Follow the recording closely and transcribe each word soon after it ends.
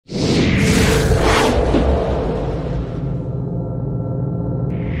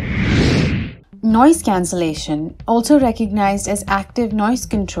Noise cancellation, also recognized as active noise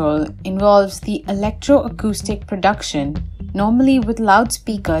control, involves the electroacoustic production, normally with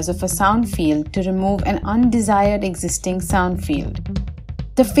loudspeakers, of a sound field to remove an undesired existing sound field.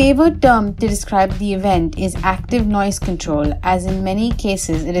 The favored term to describe the event is active noise control, as in many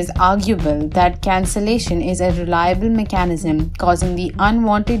cases it is arguable that cancellation is a reliable mechanism causing the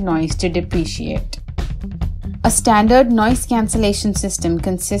unwanted noise to depreciate. A standard noise cancellation system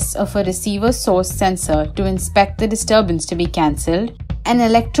consists of a receiver source sensor to inspect the disturbance to be cancelled, an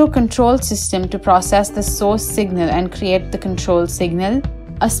electro-control system to process the source signal and create the control signal,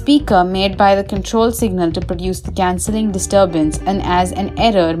 a speaker made by the control signal to produce the cancelling disturbance, and as an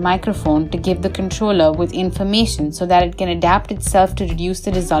error microphone to give the controller with information so that it can adapt itself to reduce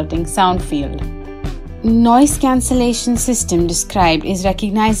the resulting sound field. Noise cancellation system described is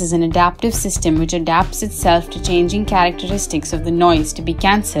recognized as an adaptive system which adapts itself to changing characteristics of the noise to be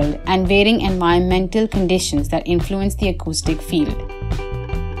cancelled and varying environmental conditions that influence the acoustic field.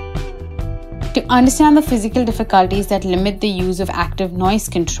 To understand the physical difficulties that limit the use of active noise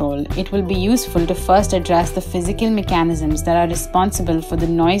control, it will be useful to first address the physical mechanisms that are responsible for the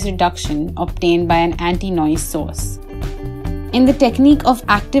noise reduction obtained by an anti-noise source. In the technique of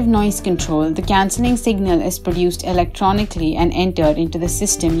active noise control, the cancelling signal is produced electronically and entered into the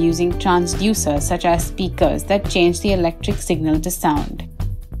system using transducers such as speakers that change the electric signal to sound.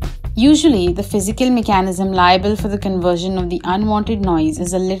 Usually, the physical mechanism liable for the conversion of the unwanted noise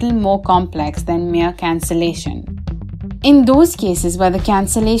is a little more complex than mere cancellation. In those cases where the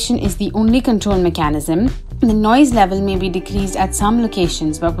cancellation is the only control mechanism, the noise level may be decreased at some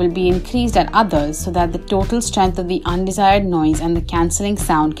locations but will be increased at others so that the total strength of the undesired noise and the cancelling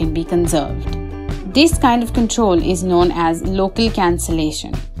sound can be conserved. This kind of control is known as local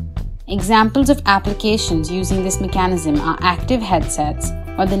cancellation. Examples of applications using this mechanism are active headsets,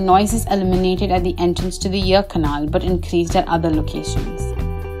 where the noise is eliminated at the entrance to the ear canal but increased at other locations.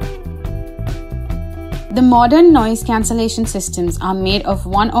 The modern noise cancellation systems are made of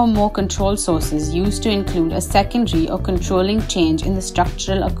one or more control sources used to include a secondary or controlling change in the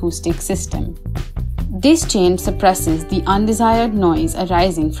structural acoustic system. This change suppresses the undesired noise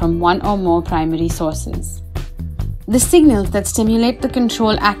arising from one or more primary sources. The signals that stimulate the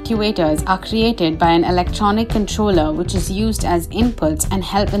control actuators are created by an electronic controller which is used as inputs and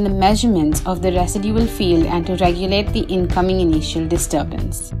help in the measurements of the residual field and to regulate the incoming initial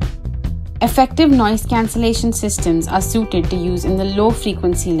disturbance. Effective noise cancellation systems are suited to use in the low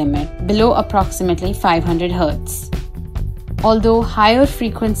frequency limit, below approximately 500 Hz. Although higher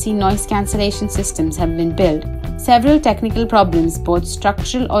frequency noise cancellation systems have been built, several technical problems, both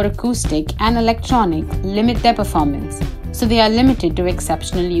structural or acoustic and electronic, limit their performance, so they are limited to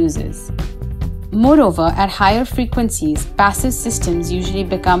exceptional uses. Moreover, at higher frequencies, passive systems usually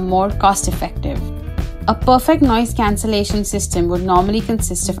become more cost-effective. A perfect noise cancellation system would normally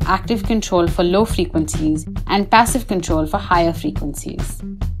consist of active control for low frequencies and passive control for higher frequencies.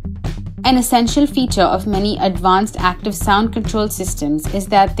 An essential feature of many advanced active sound control systems is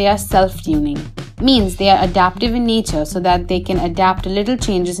that they are self-tuning, means they are adaptive in nature so that they can adapt to little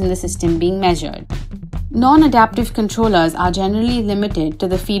changes in the system being measured. Non-adaptive controllers are generally limited to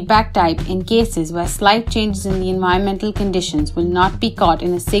the feedback type in cases where slight changes in the environmental conditions will not be caught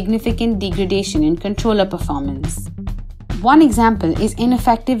in a significant degradation in controller performance. One example is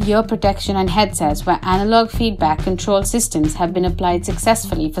ineffective ear protection and headsets where analog feedback control systems have been applied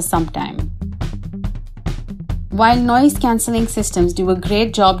successfully for some time. While noise cancelling systems do a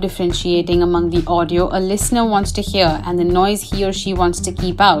great job differentiating among the audio a listener wants to hear and the noise he or she wants to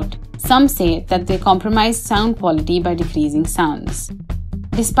keep out, some say that they compromise sound quality by decreasing sounds.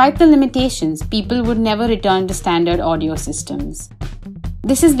 Despite the limitations, people would never return to standard audio systems.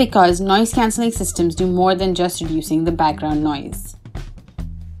 This is because noise cancelling systems do more than just reducing the background noise.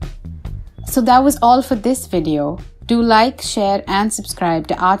 So that was all for this video. Do like, share and subscribe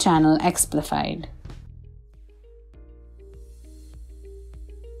to our channel Explified.